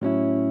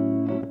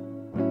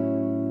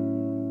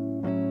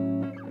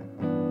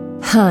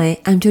Hi,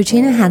 I'm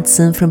Georgina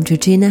Hudson from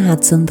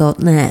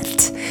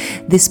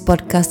georginahudson.net. This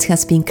podcast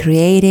has been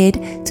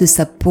created to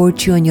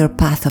support you on your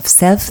path of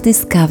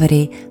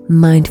self-discovery,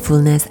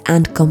 mindfulness,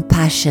 and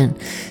compassion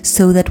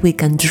so that we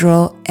can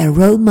draw a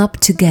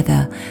roadmap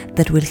together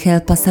that will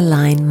help us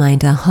align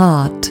mind and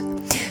heart.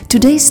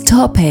 Today's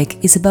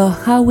topic is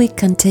about how we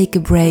can take a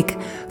break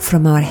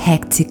from our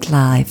hectic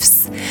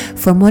lives.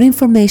 For more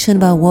information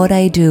about what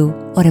I do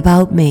or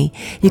about me,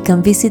 you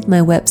can visit my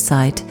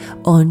website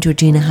on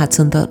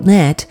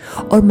georginahudson.net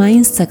or my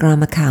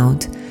Instagram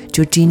account,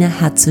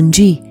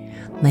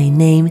 georginahudsonG, my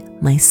name,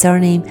 my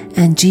surname,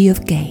 and G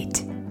of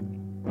Gate.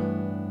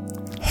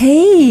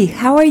 Hey,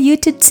 how are you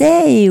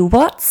today?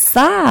 What's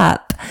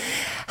up?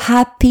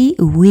 Happy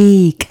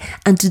week!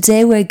 And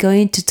today we're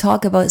going to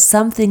talk about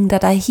something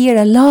that I hear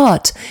a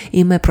lot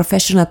in my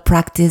professional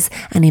practice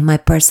and in my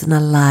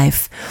personal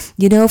life.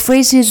 You know,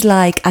 phrases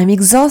like, I'm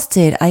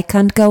exhausted, I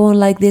can't go on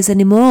like this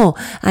anymore,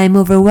 I'm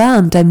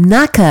overwhelmed, I'm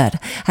knackered,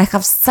 I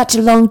have such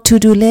a long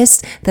to-do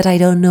list that I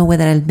don't know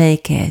whether I'll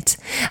make it.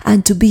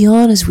 And to be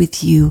honest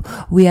with you,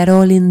 we are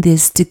all in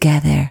this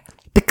together.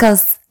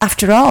 Because,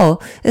 after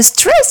all,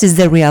 stress is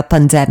the real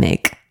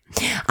pandemic.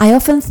 I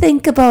often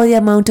think about the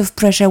amount of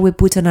pressure we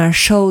put on our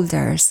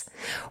shoulders.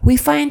 We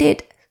find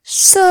it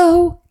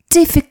so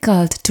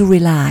difficult to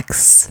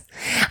relax.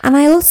 And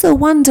I also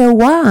wonder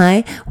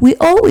why we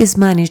always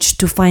manage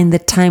to find the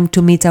time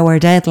to meet our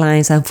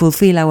deadlines and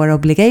fulfill our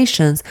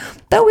obligations,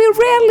 but we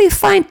rarely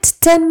find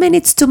 10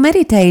 minutes to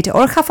meditate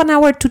or half an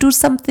hour to do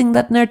something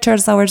that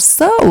nurtures our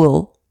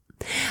soul.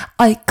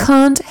 I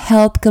can't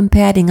help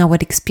comparing our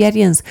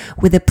experience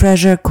with a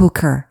pressure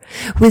cooker.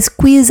 We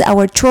squeeze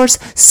our chores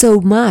so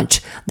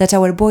much that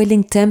our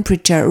boiling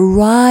temperature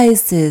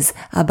rises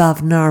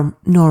above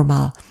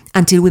normal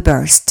until we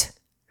burst.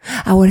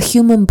 Our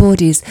human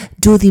bodies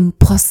do the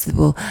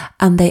impossible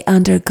and they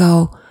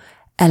undergo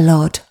a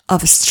lot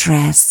of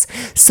stress.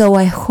 So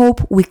I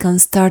hope we can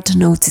start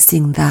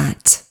noticing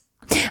that.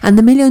 And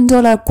the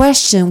million-dollar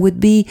question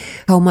would be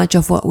how much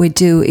of what we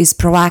do is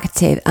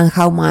proactive and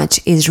how much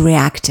is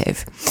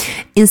reactive.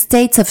 In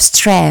states of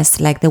stress,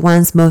 like the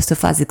ones most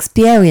of us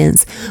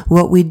experience,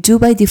 what we do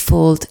by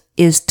default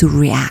is to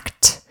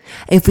react.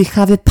 If we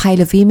have a pile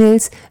of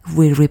emails,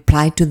 we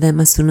reply to them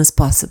as soon as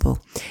possible.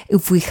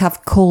 If we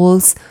have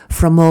calls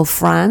from old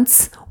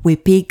friends, we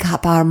pick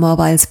up our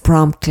mobiles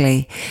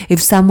promptly.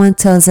 If someone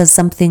tells us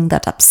something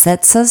that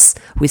upsets us,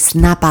 we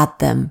snap at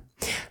them.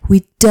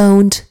 We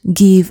don't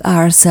give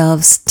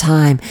ourselves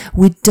time.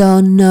 We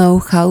don't know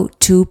how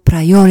to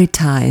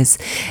prioritize.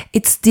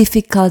 It's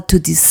difficult to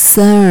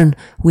discern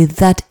with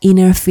that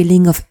inner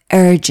feeling of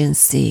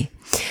urgency.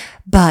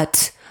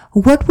 But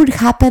what would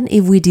happen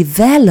if we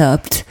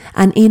developed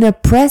an inner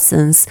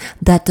presence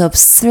that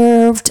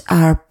observed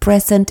our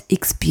present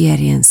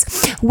experience?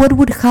 What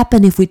would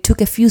happen if we took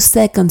a few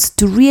seconds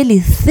to really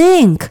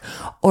think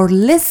or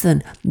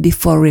listen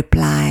before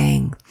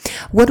replying?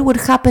 What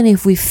would happen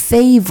if we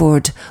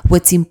favored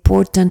what's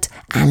important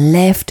and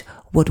left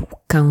what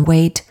can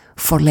wait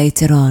for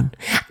later on?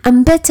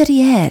 And better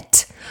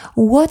yet,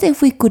 what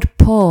if we could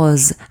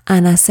pause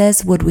and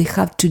assess what we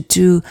have to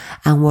do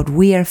and what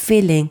we are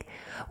feeling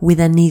with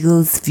an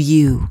eagle's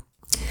view?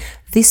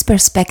 This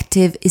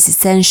perspective is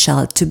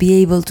essential to be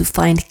able to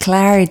find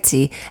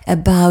clarity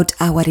about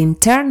our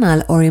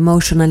internal or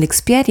emotional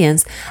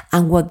experience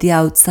and what the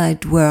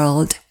outside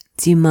world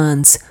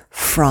demands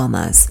from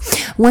us.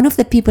 One of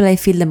the people I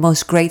feel the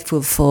most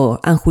grateful for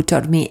and who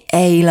taught me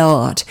a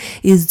lot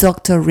is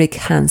Dr. Rick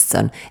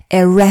Hanson, a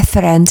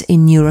referent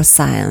in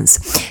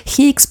neuroscience.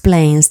 He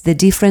explains the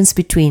difference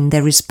between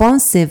the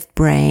responsive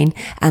brain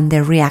and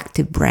the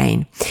reactive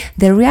brain.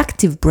 The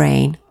reactive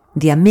brain,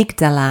 the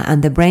amygdala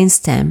and the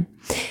brainstem,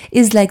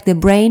 is like the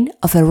brain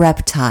of a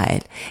reptile.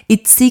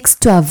 It seeks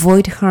to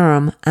avoid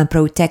harm and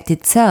protect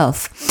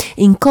itself.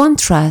 In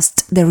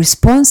contrast, the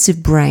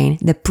responsive brain,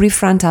 the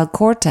prefrontal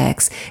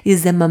cortex,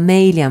 is the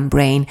mammalian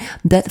brain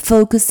that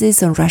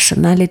focuses on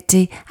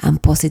rationality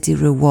and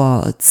positive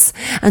rewards.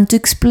 And to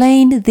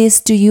explain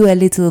this to you a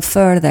little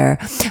further,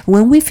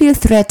 when we feel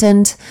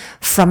threatened,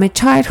 from a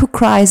child who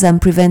cries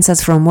and prevents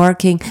us from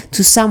working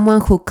to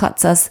someone who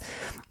cuts us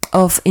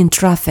off in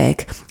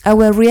traffic,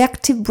 our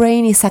reactive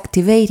brain is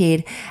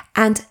activated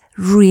and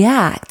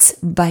reacts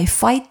by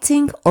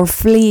fighting or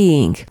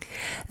fleeing.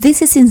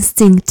 This is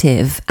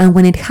instinctive, and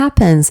when it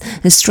happens,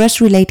 the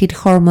stress-related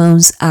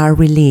hormones are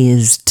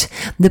released.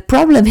 The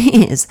problem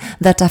is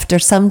that after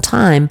some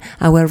time,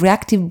 our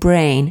reactive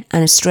brain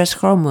and stress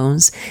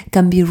hormones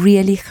can be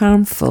really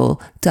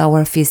harmful to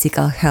our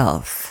physical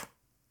health.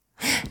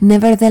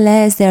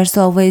 Nevertheless, there's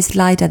always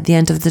light at the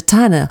end of the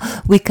tunnel.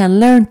 We can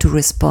learn to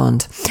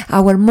respond.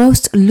 Our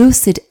most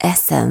lucid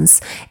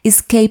essence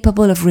is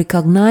capable of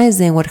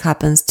recognizing what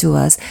happens to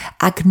us,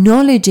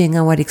 acknowledging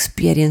our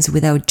experience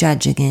without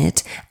judging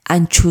it,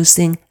 and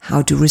choosing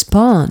how to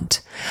respond.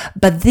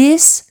 But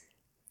this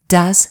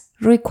does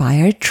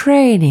require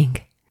training.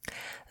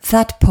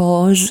 That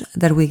pause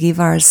that we give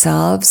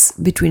ourselves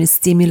between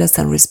stimulus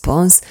and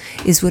response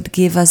is what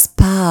gives us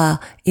power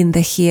in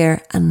the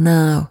here and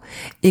now,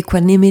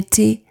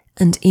 equanimity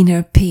and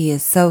inner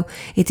peace. So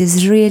it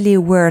is really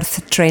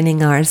worth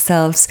training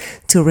ourselves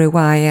to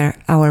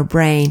rewire our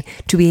brain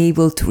to be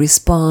able to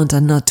respond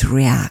and not to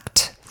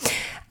react.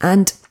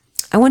 And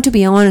I want to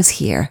be honest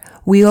here.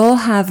 We all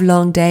have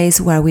long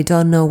days where we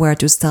don't know where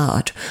to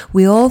start.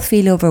 We all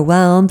feel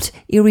overwhelmed,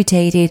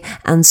 irritated,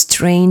 and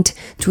strained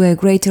to a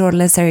greater or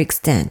lesser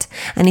extent.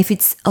 And if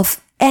it's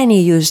of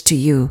any use to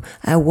you,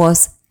 I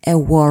was a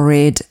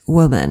worried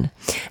woman.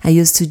 I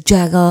used to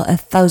juggle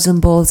 1,000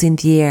 balls in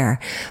the air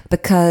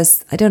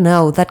because, I don't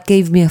know, that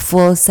gave me a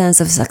full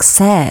sense of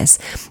success.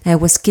 I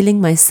was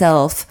killing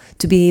myself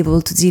to be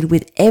able to deal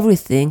with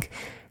everything,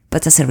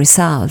 but as a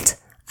result,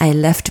 I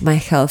left my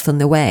health on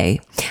the way.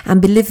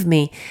 And believe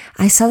me,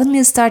 I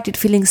suddenly started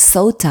feeling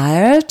so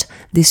tired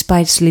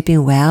despite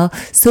sleeping well,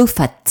 so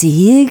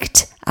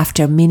fatigued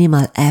after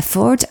minimal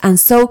effort, and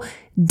so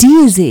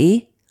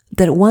dizzy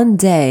that one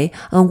day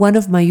on one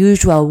of my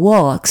usual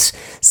walks,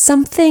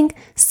 something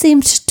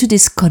seemed to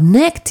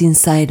disconnect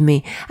inside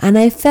me and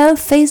I fell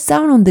face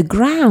down on the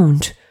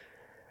ground.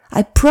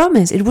 I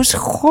promise, it was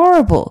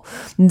horrible.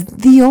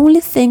 The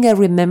only thing I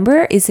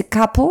remember is a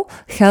couple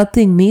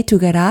helping me to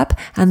get up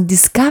and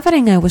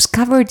discovering I was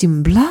covered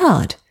in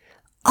blood.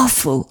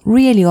 Awful,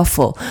 really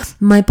awful.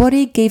 My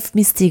body gave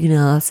me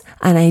signals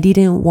and I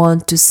didn't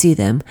want to see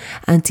them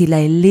until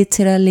I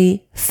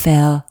literally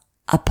fell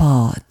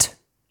apart.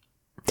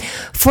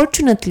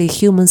 Fortunately,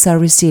 humans are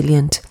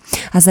resilient.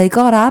 As I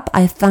got up,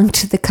 I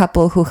thanked the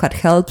couple who had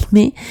helped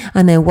me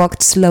and I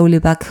walked slowly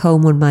back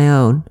home on my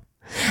own.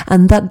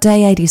 And that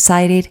day I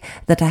decided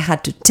that I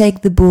had to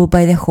take the bull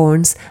by the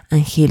horns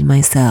and heal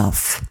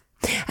myself.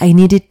 I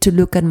needed to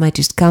look at my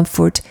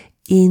discomfort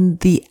in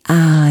the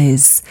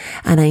eyes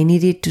and I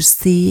needed to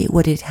see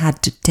what it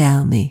had to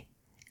tell me.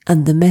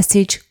 And the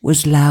message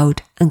was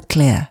loud and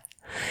clear.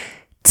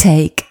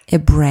 Take a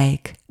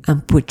break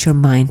and put your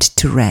mind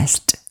to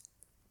rest.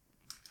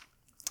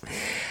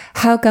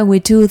 How can we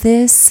do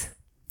this?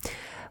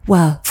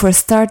 Well, for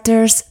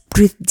starters,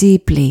 breathe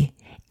deeply.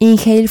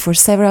 Inhale for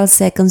several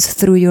seconds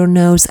through your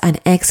nose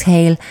and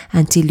exhale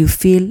until you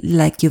feel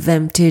like you've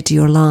emptied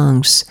your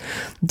lungs.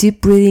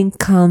 Deep breathing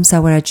calms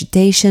our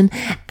agitation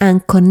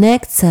and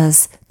connects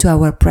us to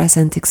our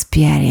present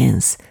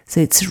experience. So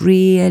it's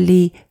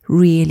really,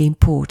 really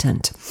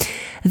important.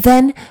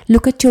 Then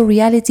look at your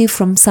reality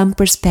from some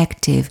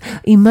perspective.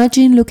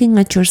 Imagine looking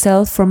at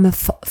yourself from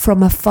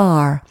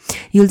afar.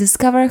 You'll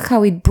discover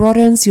how it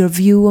broadens your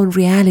view on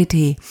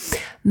reality.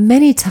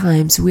 Many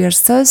times we are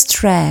so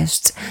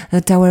stressed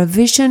that our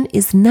vision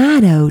is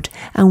narrowed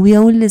and we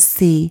only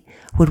see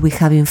what we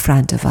have in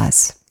front of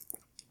us.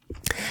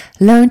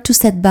 Learn to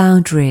set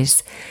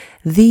boundaries.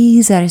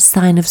 These are a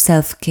sign of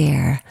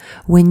self-care.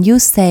 When you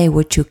say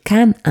what you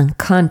can and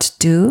can't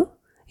do,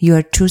 you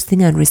are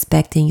choosing and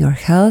respecting your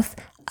health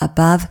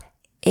above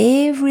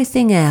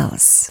everything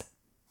else.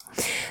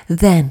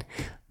 Then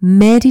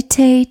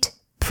meditate,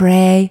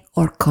 pray,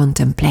 or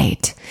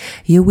contemplate.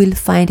 You will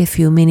find a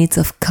few minutes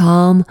of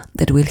calm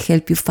that will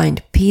help you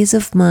find peace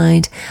of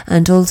mind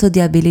and also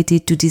the ability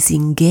to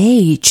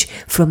disengage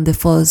from the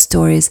false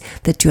stories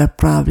that you are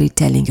probably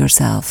telling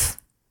yourself.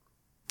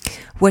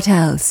 What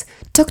else?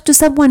 Talk to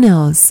someone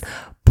else.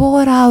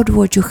 Pour out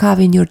what you have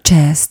in your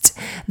chest.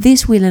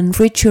 This will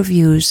enrich your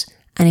views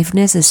and if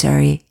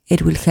necessary,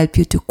 it will help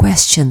you to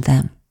question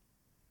them.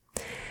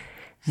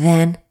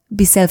 Then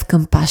be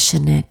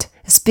self-compassionate.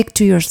 Speak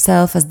to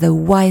yourself as the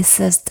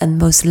wisest and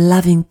most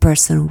loving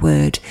person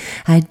would.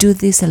 I do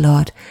this a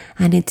lot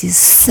and it is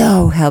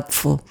so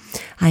helpful.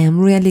 I am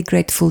really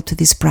grateful to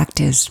this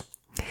practice.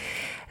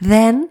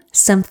 Then,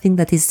 something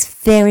that is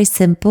very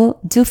simple,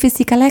 do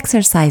physical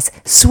exercise,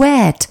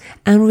 sweat,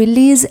 and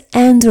release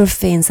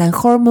endorphins and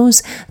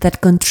hormones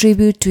that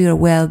contribute to your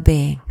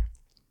well-being.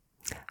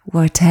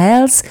 What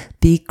else?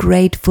 Be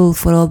grateful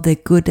for all the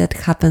good that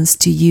happens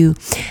to you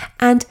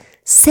and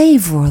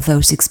savor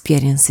those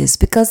experiences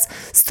because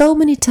so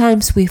many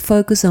times we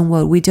focus on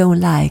what we don't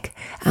like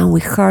and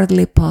we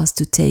hardly pause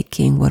to take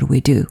in what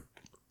we do.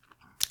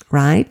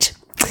 Right?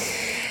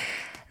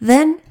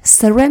 Then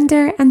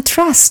surrender and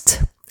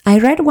trust. I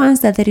read once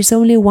that there is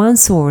only one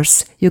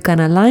source. You can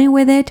align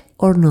with it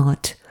or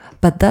not.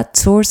 But that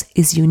source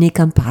is unique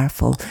and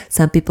powerful.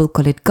 Some people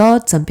call it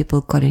God, some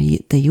people call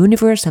it the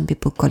universe, some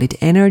people call it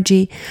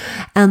energy.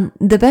 And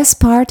the best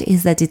part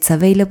is that it's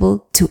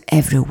available to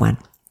everyone.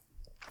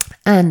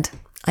 And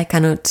I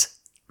cannot,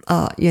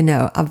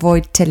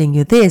 avoid telling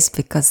you this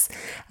because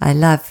I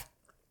love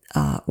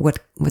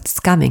what's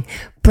coming.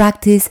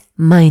 Practice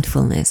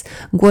mindfulness.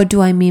 What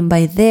do I mean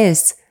by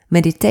this?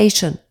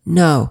 Meditation?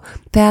 No.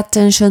 Pay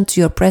attention to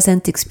your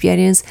present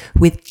experience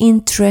with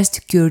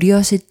interest,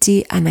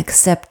 curiosity, and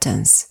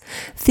acceptance.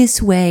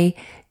 This way,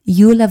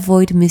 you'll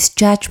avoid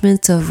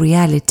misjudgments of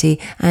reality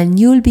and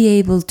you'll be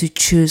able to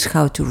choose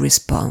how to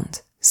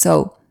respond.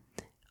 So,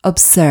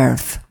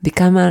 observe.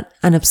 Become an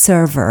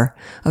observer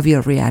of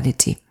your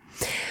reality.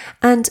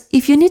 And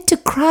if you need to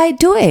cry,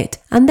 do it.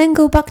 And then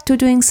go back to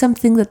doing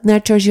something that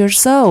nurtures your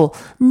soul.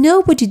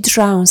 Nobody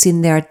drowns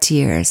in their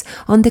tears.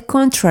 On the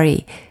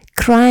contrary,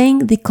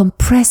 crying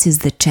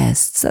decompresses the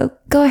chest. So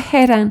go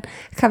ahead and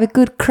have a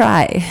good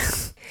cry.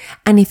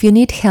 And if you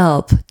need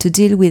help to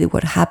deal with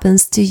what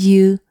happens to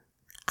you,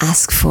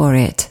 ask for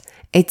it.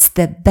 It's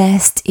the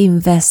best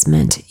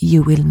investment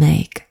you will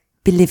make.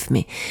 Believe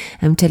me,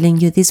 I'm telling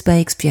you this by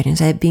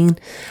experience. I've been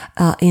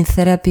in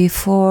therapy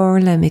for,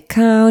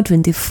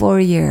 24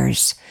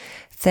 years.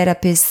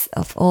 Therapists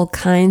of all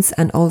kinds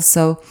and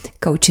also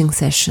coaching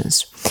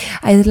sessions.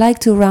 I'd like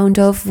to round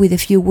off with a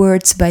few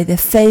words by the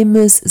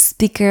famous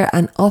speaker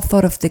and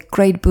author of the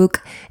great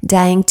book,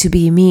 Dying to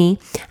Be Me,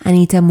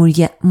 Anita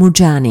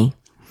Moorjani.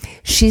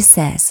 She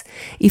says,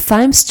 if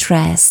I'm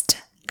stressed,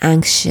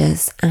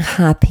 anxious,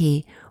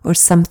 unhappy, or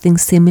something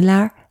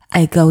similar,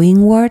 I go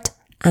inward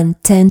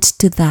and tend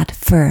to that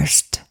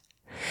first.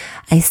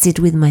 I sit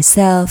with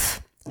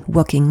myself,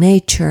 walk in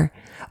nature,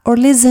 or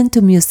listen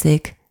to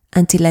music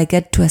until I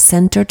get to a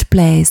centered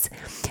place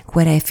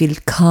where I feel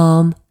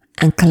calm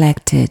and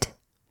collected.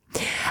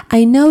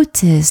 I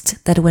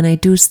noticed that when I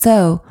do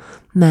so,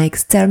 my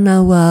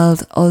external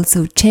world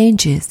also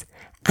changes,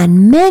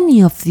 and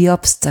many of the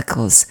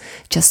obstacles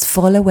just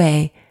fall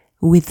away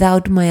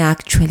without my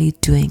actually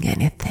doing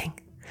anything.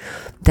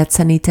 That's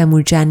Anita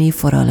Moorjani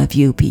for all of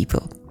you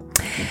people.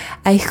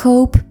 I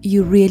hope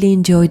you really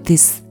enjoyed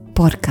this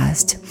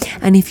podcast.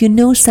 And if you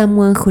know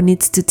someone who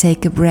needs to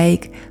take a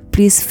break,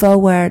 please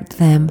forward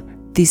them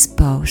this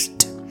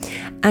post.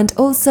 And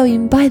also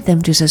invite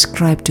them to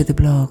subscribe to the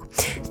blog.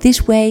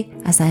 This way,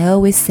 as I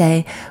always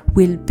say,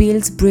 we'll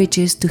build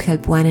bridges to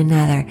help one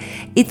another.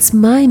 It's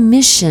my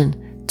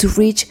mission to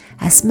reach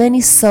as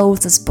many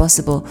souls as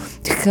possible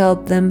to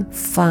help them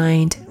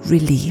find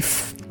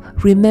relief.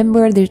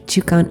 Remember that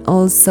you can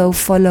also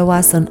follow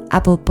us on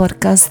Apple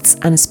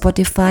Podcasts and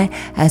Spotify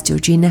as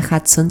Georgina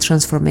Hudson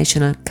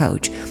Transformational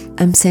Coach.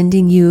 I'm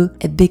sending you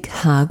a big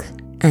hug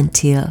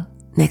until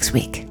next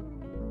week.